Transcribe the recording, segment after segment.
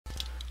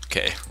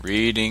Okay,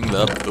 reading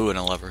the... Ooh, and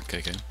a lever. Okay,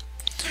 okay.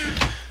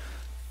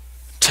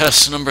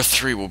 Test number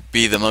 3 will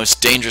be the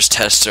most dangerous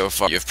test so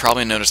far. You've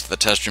probably noticed that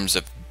the test rooms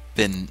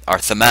are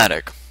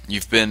thematic.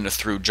 You've been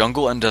through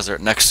jungle and desert.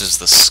 Next is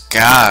the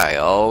sky.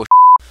 Oh,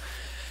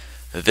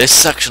 this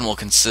section will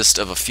consist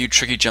of a few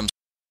tricky jumps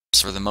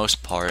for the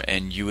most part,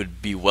 and you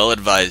would be well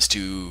advised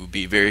to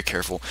be very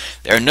careful.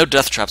 There are no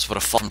death traps, but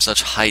a fall from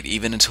such height,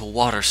 even into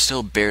water,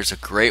 still bears a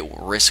great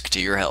risk to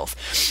your health.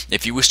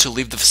 If you wish to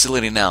leave the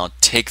facility now,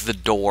 take the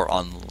door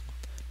on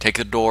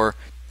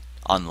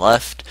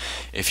left.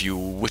 If you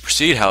wish to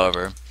proceed,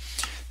 however,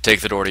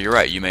 take the door to your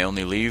right. You may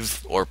only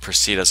leave or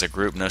proceed as a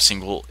group. No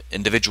single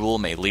individual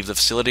may leave the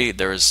facility.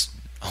 There is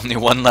only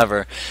one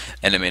lever,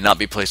 and it may not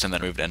be placed and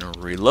then moved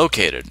and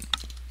relocated.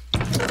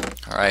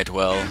 Alright,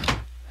 well,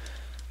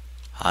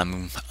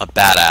 I'm a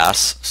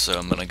badass, so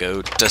I'm gonna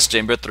go test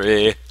chamber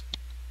 3.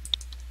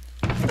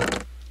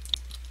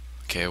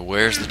 Okay,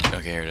 where's the...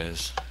 Okay, here it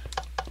is.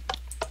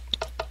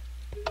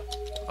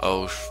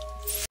 Oh,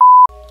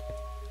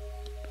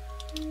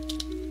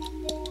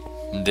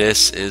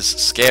 this is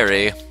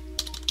scary.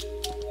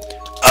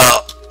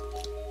 Oh!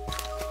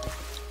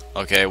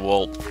 Okay,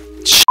 well,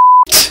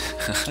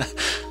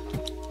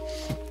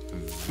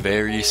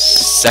 very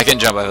second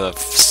jump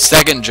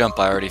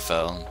I already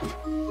fell.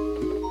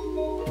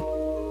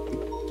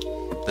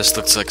 This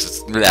looks like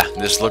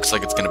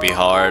it's gonna be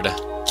hard.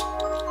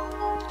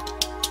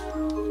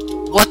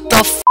 What the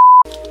f?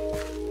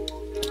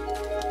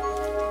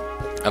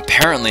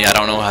 Apparently I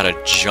don't know how to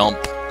jump.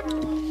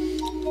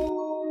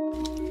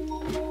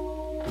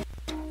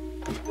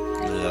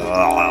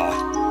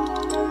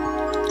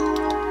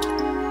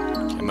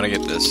 Okay, I'm gonna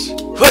get this.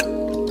 What?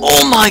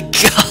 Oh my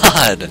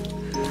god!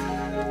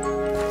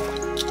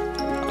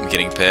 I'm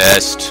getting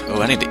pissed.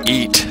 Oh, I need to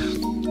eat.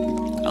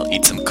 I'll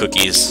eat some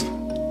cookies.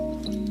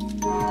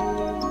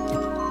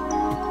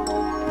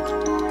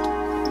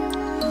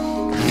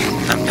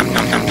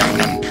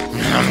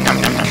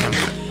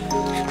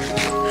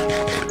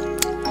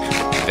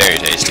 Very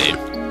tasty.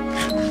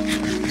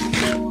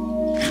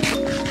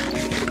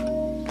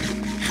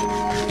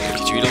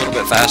 Could you eat a little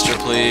bit faster,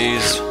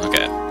 please?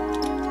 Okay.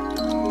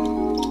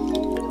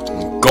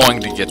 I'm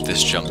going to get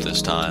this jump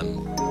this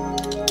time.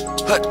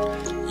 But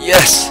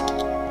yes!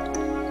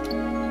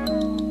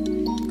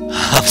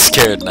 I'm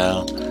scared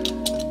now.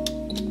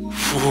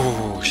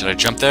 Whew. Should I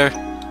jump there?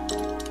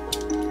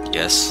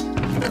 Yes.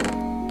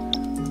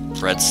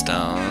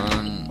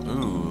 Redstone.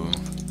 Ooh.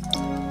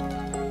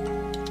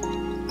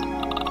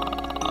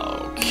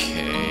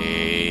 Okay.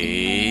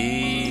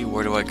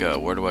 Where do I go?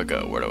 Where do I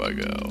go? Where do I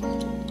go?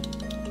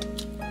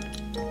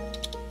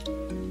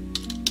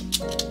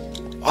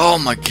 Oh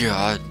my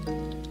god.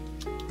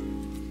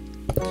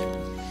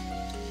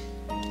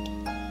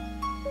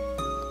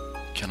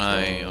 Can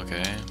I?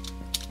 Okay.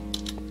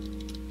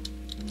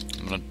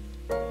 I'm gonna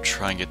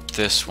try and get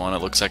this one. It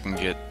looks like I can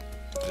get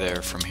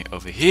there from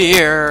over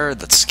here.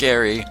 That's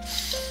scary.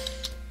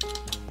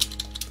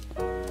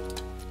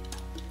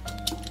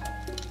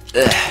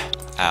 Ugh.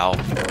 Ow.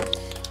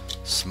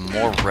 Some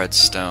more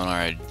redstone.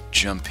 Alright,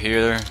 jump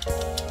here.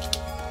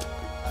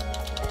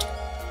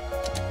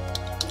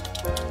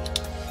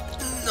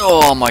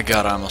 Oh my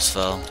god, I almost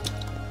fell.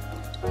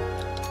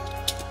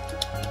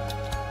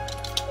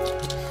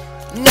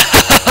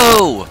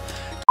 No!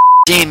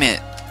 Damn it!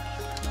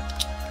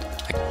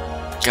 I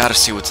gotta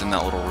see what's in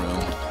that little room.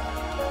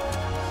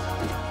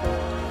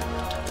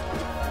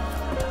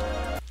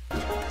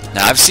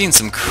 Now, I've seen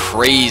some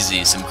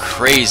crazy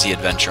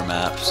adventure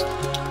maps.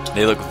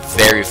 They look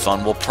very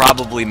fun. We'll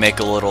probably make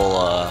a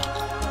little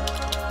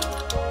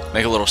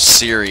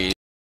series.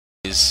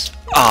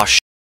 Oh,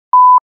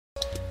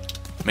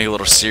 make a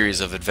little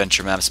series of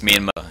adventure maps. Me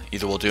and Mo,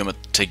 either we'll do them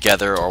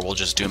together or we'll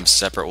just do them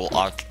separate. We'll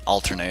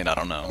alternate, I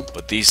don't know.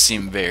 But these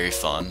seem very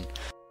fun.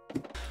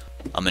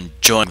 I'm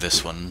enjoying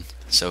this one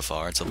so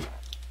far. It's a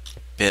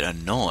bit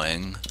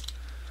annoying.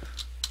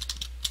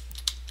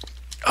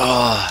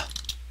 Ugh.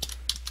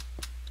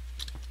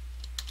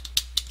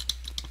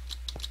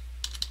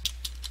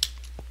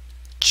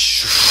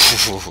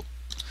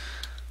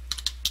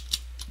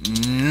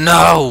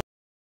 No!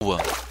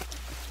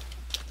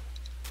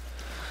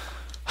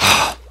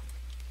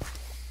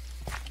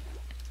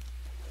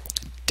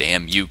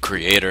 Damn you,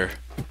 creator.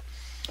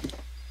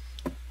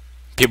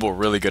 People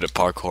really good at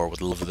parkour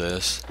would love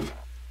this.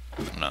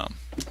 No.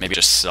 Maybe I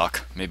just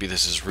suck. Maybe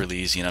this is really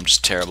easy and I'm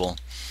just terrible.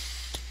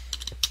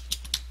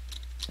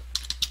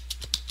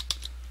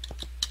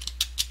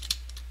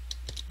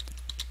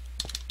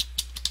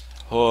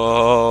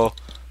 Whoa.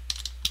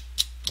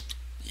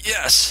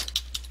 Yes!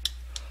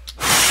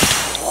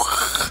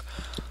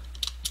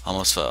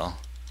 Almost fell.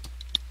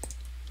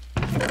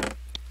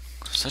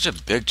 Such a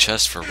big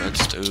chest for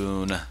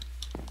redstone.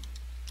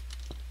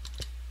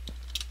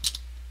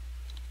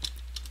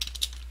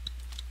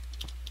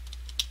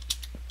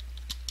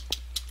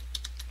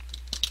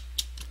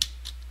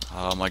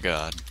 Oh my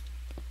god.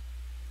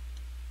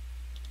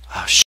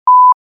 Oh sh**.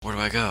 Where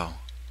do I go?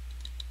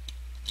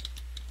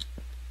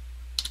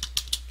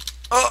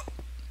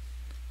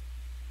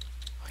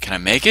 Can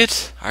I make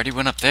it? I already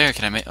went up there.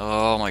 Can I make...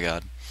 Oh my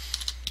god.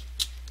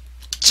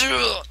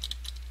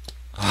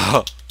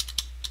 Oh.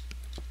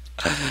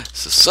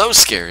 This is so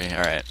scary.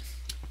 Alright.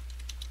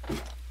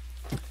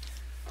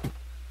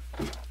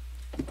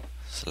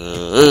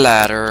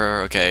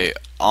 Ladder. Okay.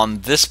 On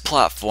this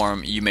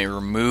platform, you may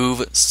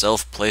remove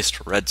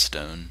self-placed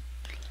redstone.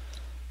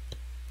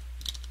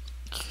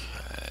 Okay.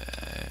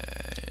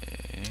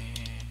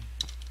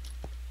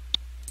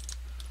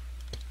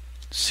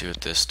 See what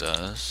this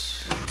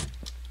does.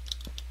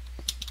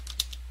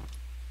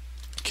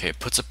 Okay, it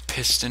puts a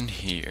piston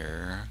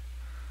here.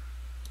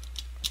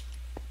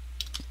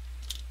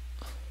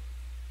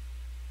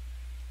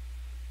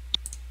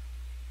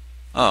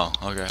 Oh,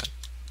 okay.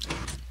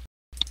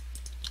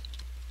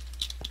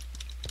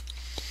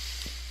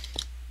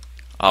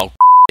 Oh,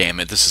 damn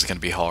it, this is gonna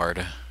be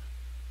hard.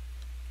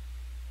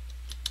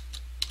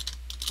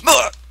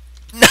 No!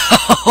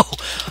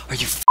 Are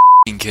you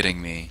f***ing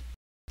kidding me?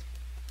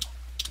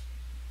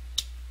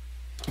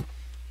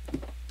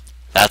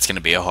 That's gonna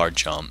be a hard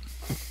jump.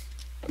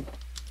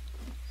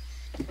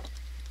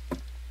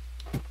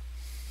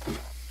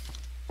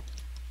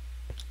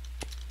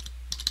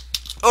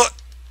 Oh!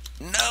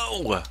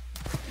 No!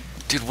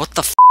 Dude, what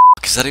the f***?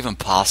 Is that even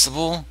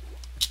possible?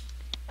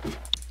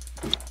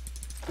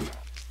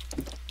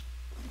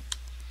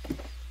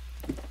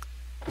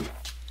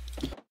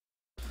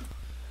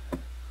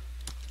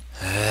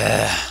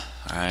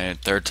 Alright,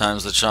 third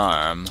time's the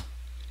charm.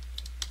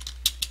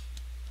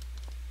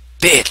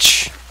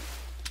 Bitch!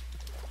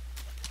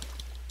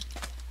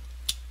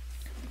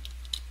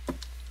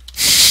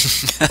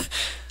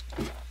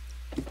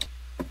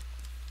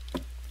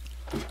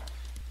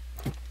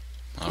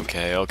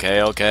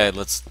 Okay,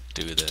 let's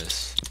do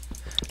this.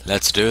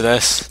 Let's do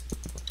this.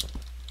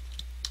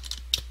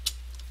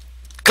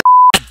 God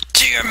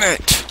damn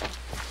it!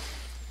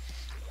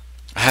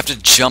 I have to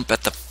jump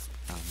at the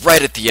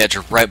right at the edge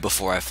right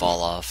before I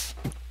fall off.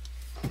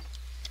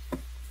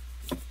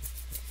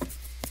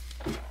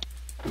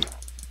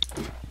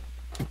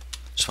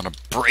 Just want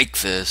to break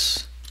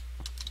this.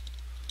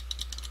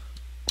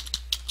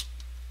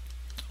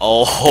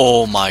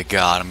 Oh my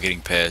god, I'm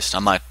getting pissed.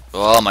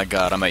 Oh my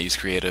god, I might use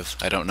creative.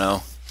 I don't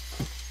know.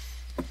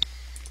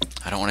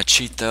 I don't want to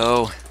cheat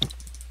though.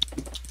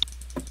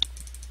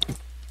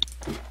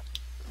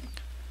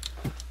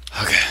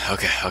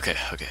 Okay,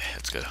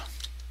 let's go.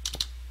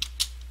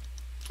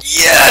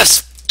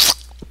 Yes!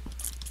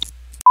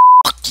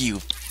 Fuck you.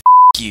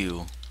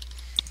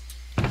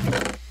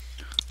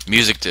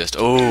 Music disc.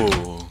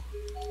 Oh.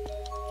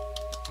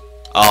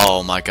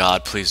 Oh my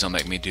god, please don't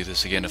make me do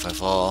this again if I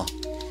fall.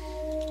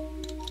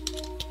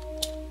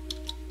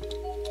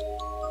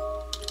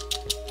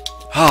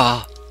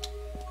 Ah.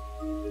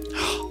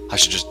 I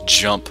should just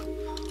jump.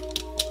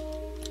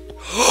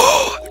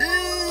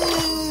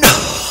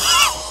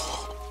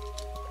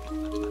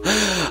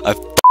 I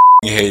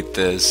hate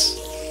this.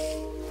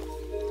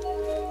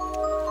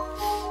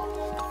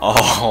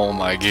 Oh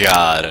my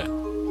god.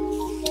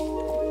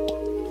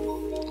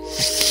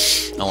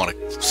 I want to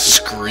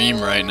scream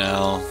right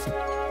now.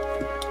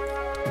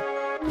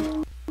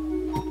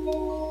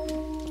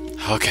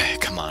 Okay,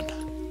 come on.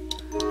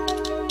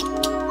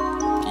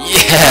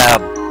 Yeah,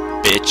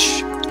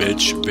 bitch.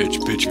 Bitch.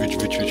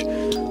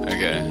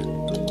 Okay.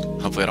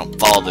 Hopefully I don't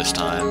fall this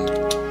time.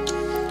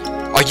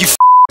 Are you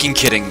f***ing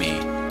kidding me?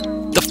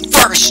 The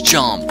first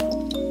jump!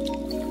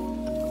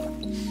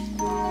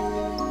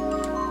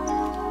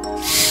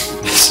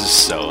 This is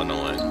so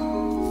annoying.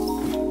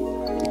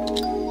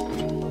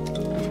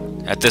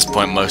 At this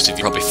point, most of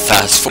you probably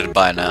fast-forwarded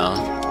by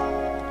now.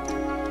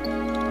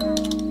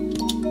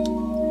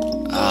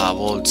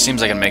 Well, it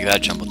seems I can make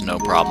that jump with no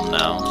problem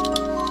now.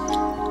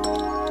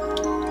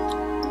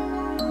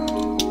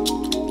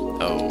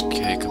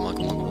 Okay, come on.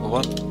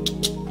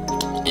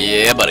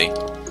 Yeah, buddy.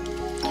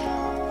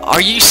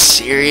 Are you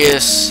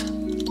serious?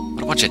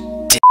 What a bunch of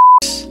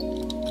dicks.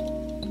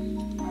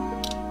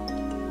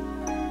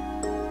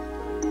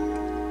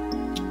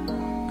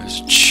 There's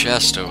a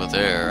chest over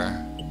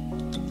there.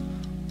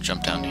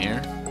 Jump down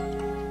here.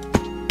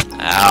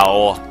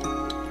 Ow.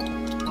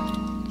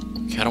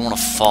 Okay, I don't want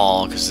to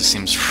fall because this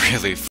seems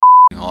really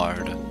f***ing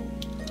hard.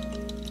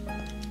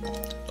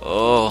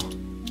 Oh.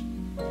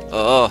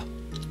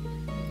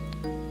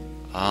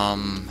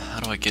 How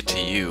do I get to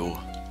you?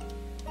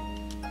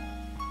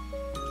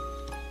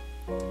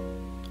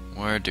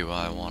 Where do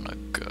I want to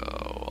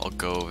go? I'll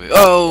go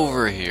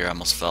over here. I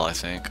almost fell, I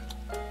think.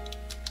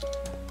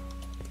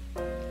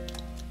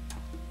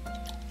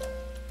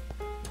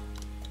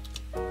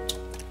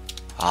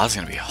 Ah, this is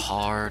gonna be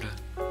hard.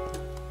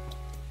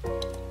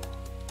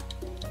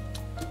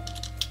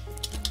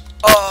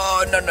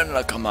 Oh,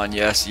 no, come on,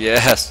 yes.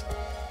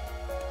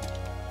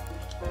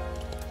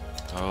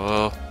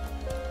 Oh.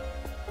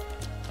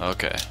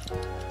 Okay.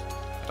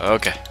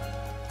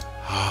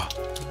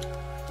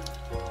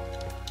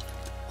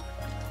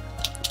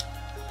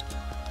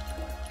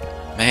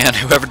 Man,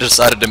 whoever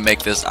decided to make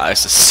this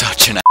ice is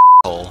such an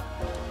asshole.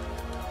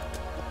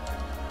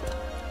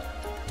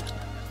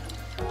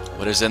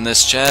 What is in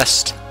this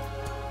chest?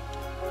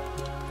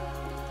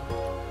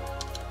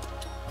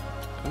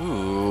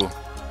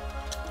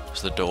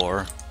 There's the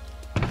door.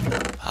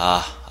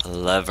 Ah, a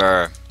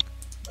lever.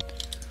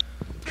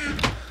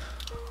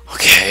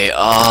 Okay,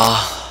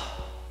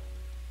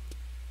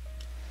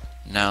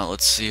 now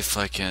let's see if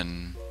I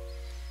can...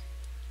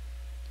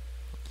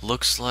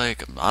 Looks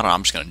like... I don't know,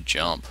 I'm just gonna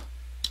jump.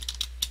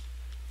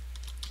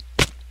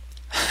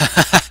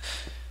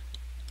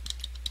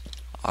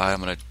 Alright, I'm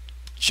gonna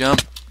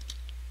jump.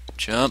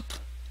 Jump.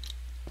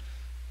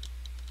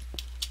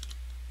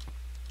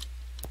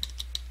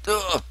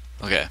 Ugh.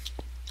 Okay.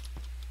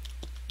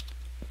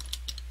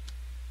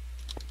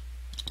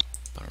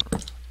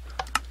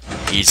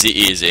 Easy,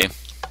 easy.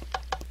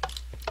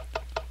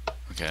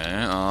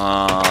 Okay,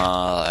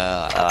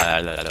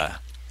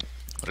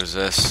 what is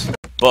this?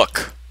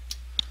 Book.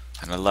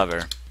 And a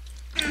lever.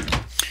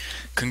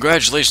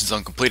 Congratulations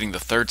on completing the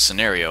third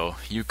scenario.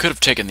 You could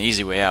have taken the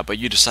easy way out, but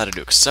you decided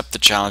to accept the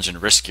challenge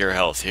and risk your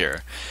health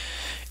here.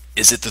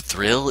 Is it the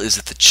thrill? Is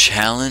it the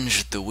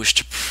challenge? The wish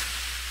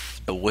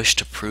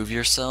to prove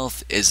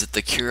yourself? Is it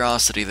the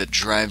curiosity that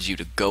drives you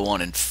to go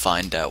on and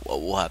find out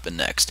what will happen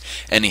next?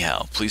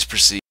 Anyhow, please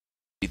proceed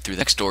through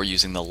the next door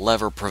using the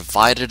lever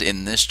provided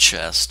in this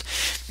chest.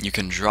 You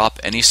can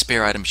drop any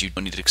spare items you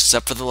don't need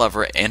except for the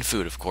lever and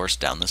food, of course,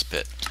 down this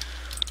pit.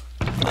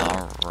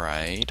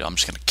 Alright, I'm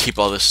just gonna keep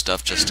all this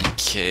stuff just in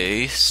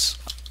case.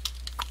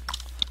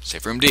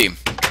 Safe room D.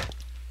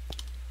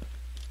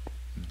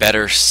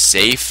 Better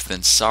safe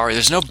than sorry.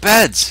 There's no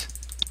beds!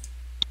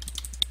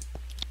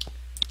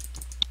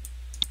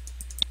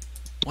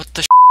 What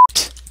the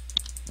shit?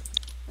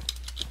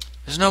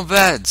 There's no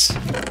beds!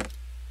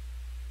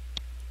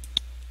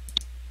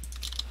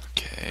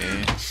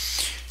 Okay.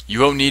 You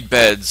won't need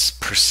beds.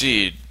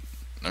 Proceed.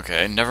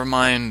 Okay, never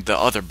mind the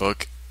other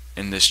book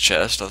in this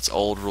chest. That's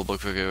old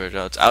rulebook.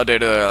 It's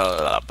outdated.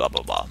 Blah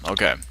blah blah.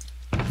 Okay.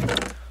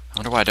 I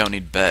wonder why I don't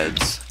need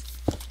beds.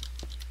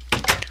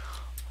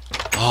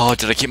 Oh,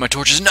 did I keep my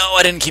torches? No,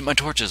 I didn't keep my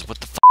torches. What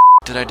the f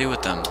did I do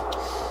with them?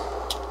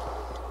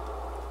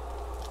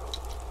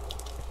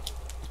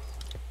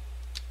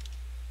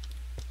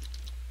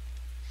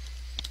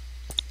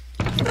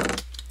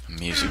 A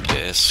music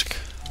disc.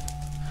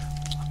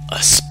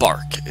 A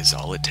spark is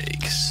all it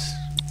takes.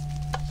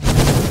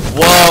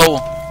 Whoa!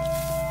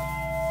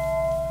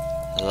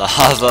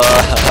 Lava!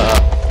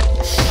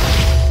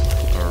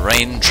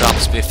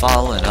 Raindrops be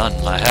falling on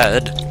my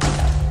head.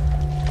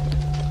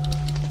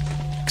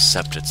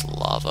 Except it's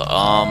lava.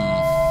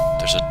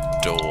 There's a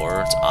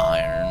door. It's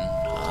iron.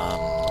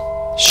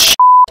 Shit!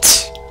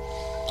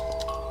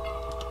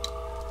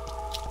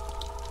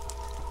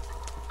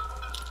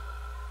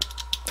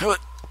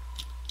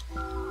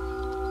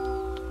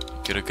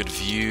 Get a good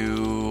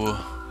view.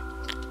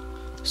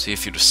 See a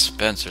few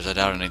dispensers. I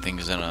doubt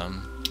anything's in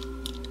them.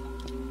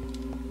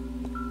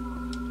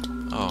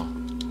 Oh.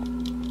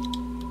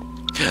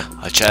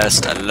 A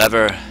chest, a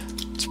lever.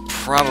 It's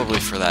probably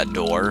for that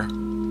door.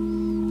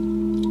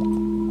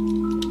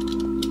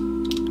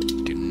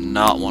 Do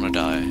not want to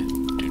die.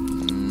 Do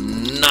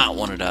not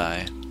want to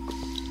die.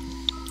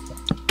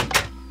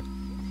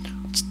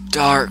 It's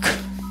dark.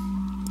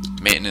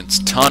 Maintenance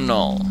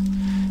tunnel.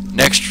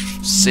 Next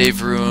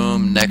save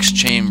room, next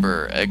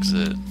chamber,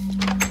 exit.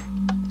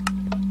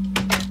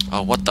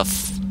 Oh, what the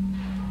f...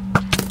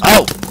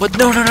 Oh! What?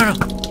 No, no, no, no!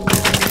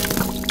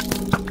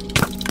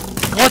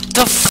 What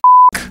the f***?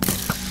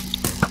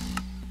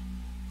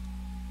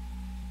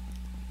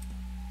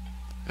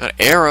 Got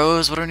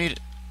arrows, what do I need?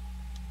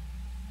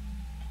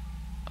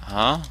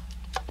 Huh?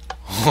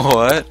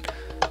 What?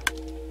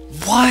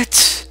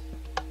 What?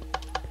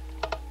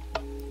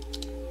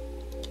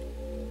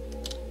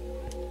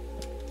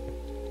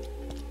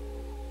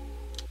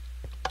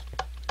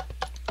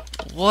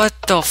 What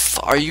the f...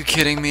 Are you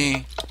kidding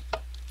me?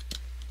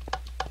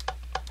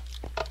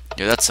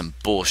 Yeah, that's some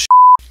bullshit.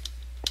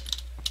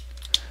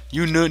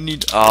 You no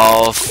need...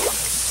 Oh,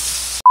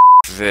 f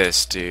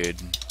this, dude.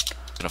 I'm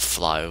gonna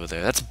fly over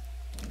there. That's...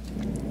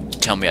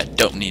 Tell me I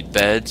don't need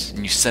beds,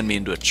 and you send me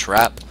into a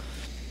trap?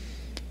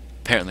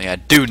 Apparently I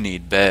do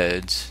need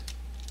beds.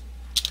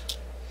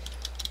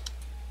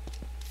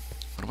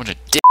 What a bunch of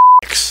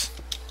dicks.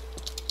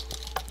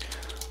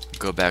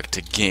 Go back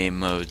to game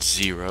mode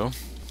 0.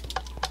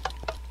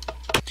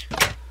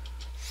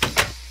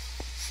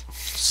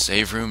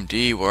 Save room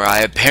D, where I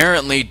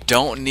apparently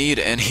don't need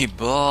any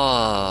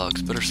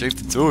books. Better safe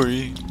than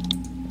sorry.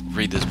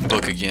 Read this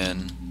book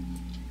again.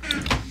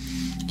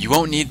 You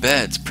won't need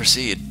beds.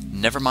 Proceed.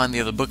 Never mind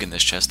the other book in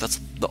this chest. That's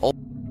the old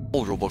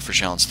rulebook for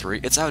challenge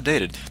 3. It's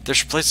outdated.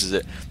 This replaces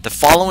it. The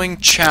following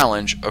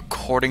challenge,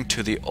 according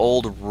to the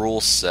old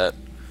rule set,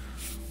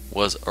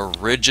 was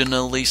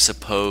originally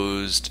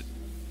supposed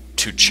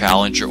to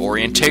challenge your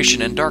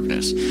orientation in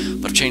darkness,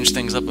 but I've changed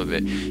things up a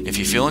bit. If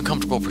you feel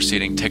uncomfortable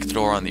proceeding, take the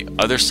door on the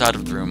other side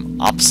of the room,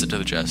 opposite to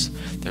the chest.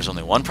 There's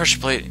only one pressure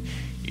plate.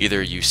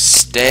 Either you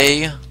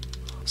stay,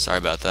 sorry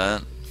about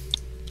that,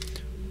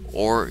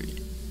 or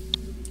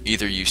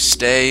either you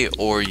stay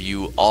or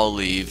you all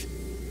leave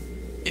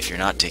if you're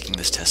not taking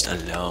this test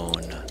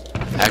alone.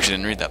 I actually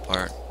didn't read that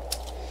part.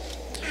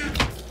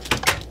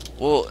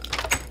 Well,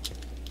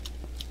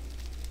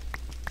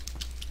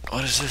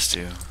 What does this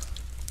do?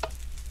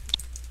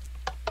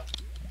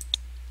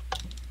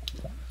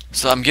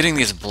 So I'm getting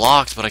these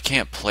blocked, but I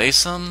can't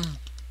place them?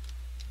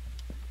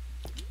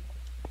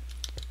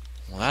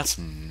 Well, that's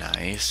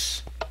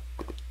nice.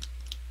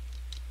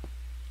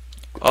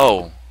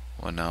 Oh,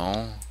 well,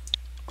 no.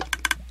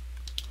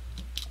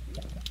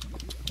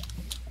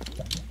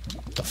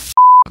 What the f?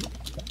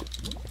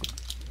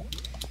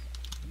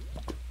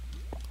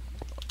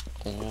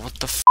 What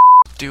the f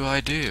do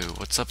I do?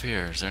 What's up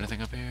here? Is there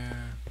anything up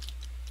here?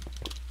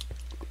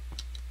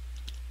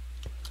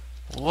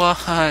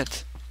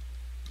 What?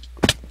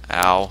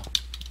 Ow.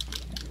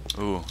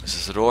 Ooh, is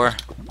this a door?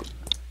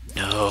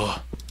 No.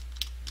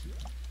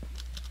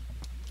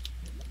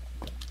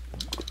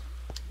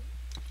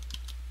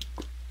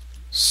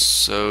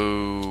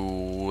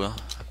 So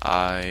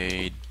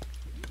I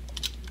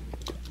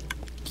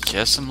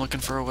guess I'm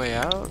looking for a way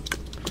out.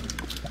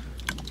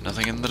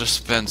 Nothing in the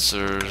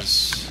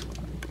dispensers.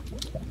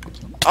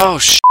 Oh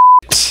shit!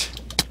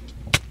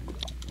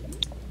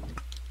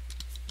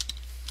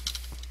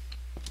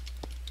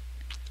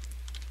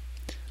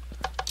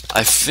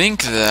 I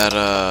think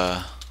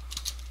that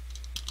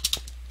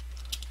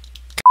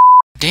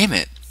damn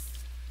it.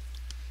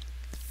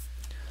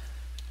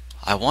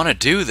 I want to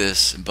do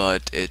this,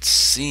 but it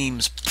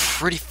seems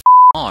pretty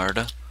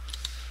hard.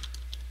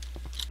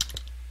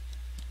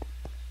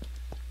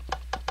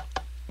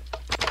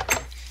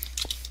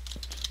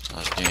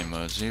 That's game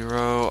mode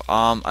 0.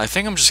 I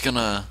think I'm just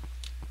gonna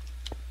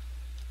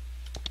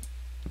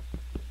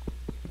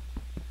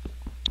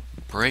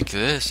break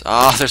this.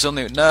 Ah, there's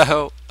only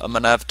no. I'm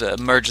gonna have to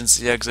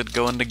emergency exit,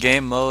 go into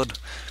game mode.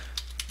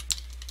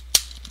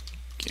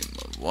 Game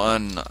mode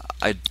 1.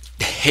 I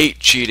hate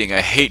cheating.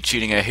 I hate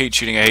cheating. I hate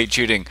cheating. I hate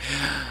cheating.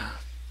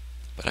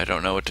 But I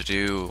don't know what to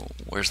do.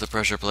 Where's the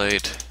pressure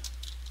plate?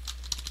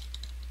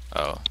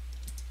 Oh.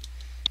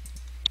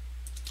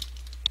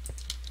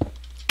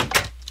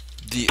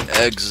 The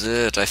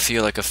exit. I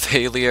feel like a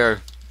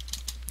failure.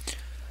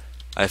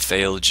 I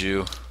failed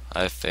you.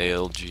 I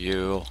failed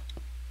you.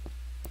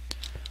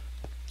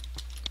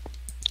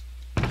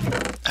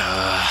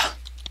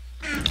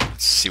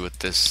 Let's see what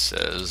this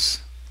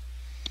says.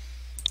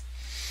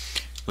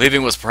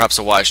 Leaving was perhaps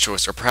a wise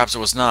choice, or perhaps it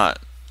was not.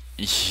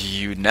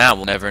 You now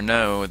will never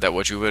know that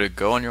what you would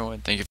go on your way.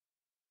 Thank you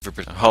for...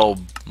 Oh,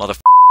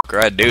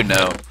 motherfucker, I do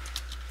know.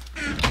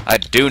 I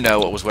do know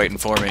what was waiting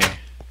for me.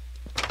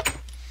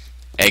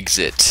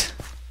 Exit.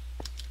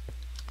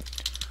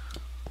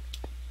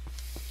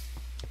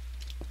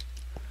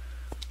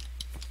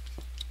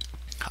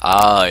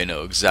 I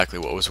know exactly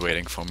what was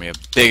waiting for me. A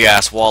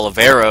big-ass wall of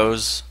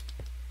arrows.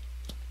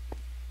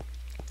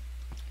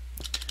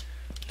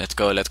 Let's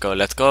go, let's go,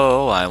 let's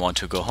go. I want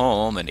to go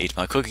home and eat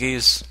my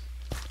cookies.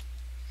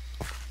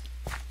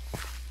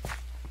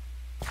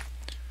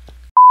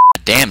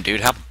 Damn,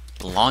 dude, how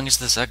long is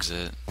this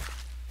exit?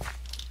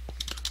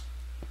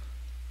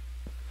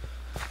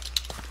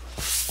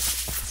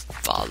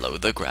 Follow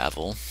the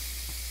gravel.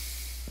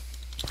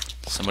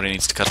 Somebody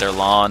needs to cut their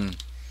lawn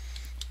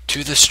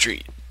to the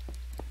street.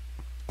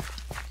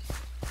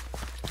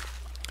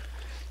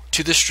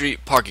 To the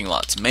street parking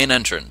lots, main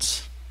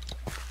entrance.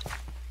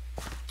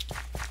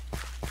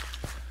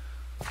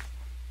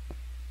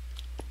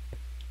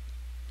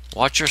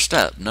 Watch your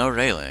step, no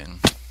railing.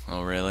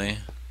 Oh, really?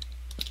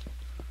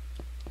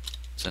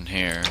 It's in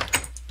here.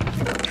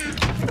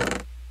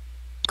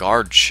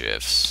 Guard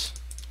shifts.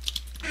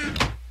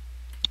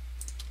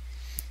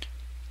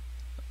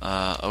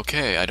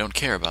 Okay, I don't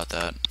care about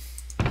that.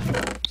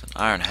 It's an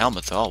iron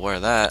helmet though, I'll wear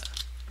that.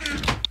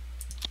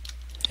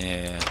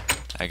 Yeah,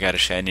 I got a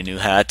shiny new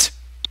hat.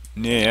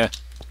 Yeah.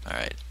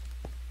 Alright.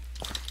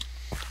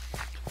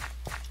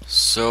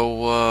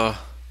 So,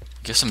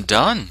 guess I'm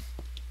done.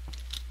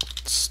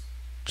 Let's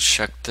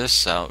check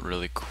this out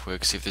really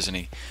quick, see if there's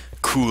any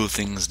cool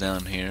things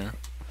down here.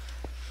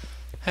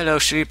 Hello,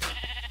 sheep.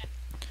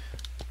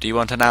 Do you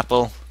want an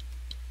apple?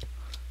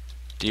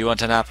 Do you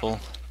want an apple?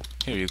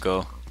 Here you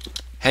go.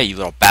 Hey, you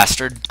little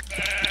bastard.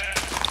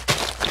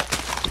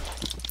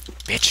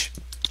 Bitch.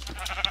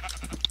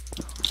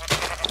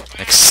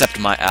 Accept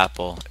my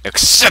apple.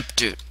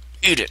 Accept it.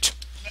 Eat it.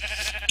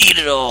 Eat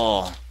it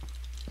all.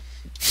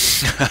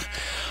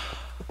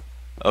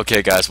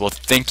 Okay, guys. Well,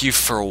 thank you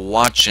for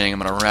watching. I'm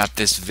going to wrap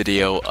this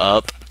video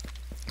up.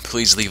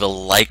 Please leave a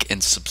like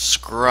and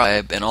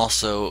subscribe. And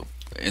also,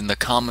 in the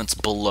comments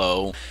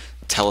below,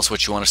 tell us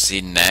what you want to see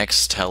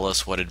next. Tell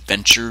us what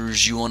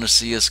adventures you want to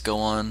see us go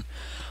on.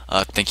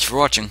 Thank you for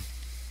watching.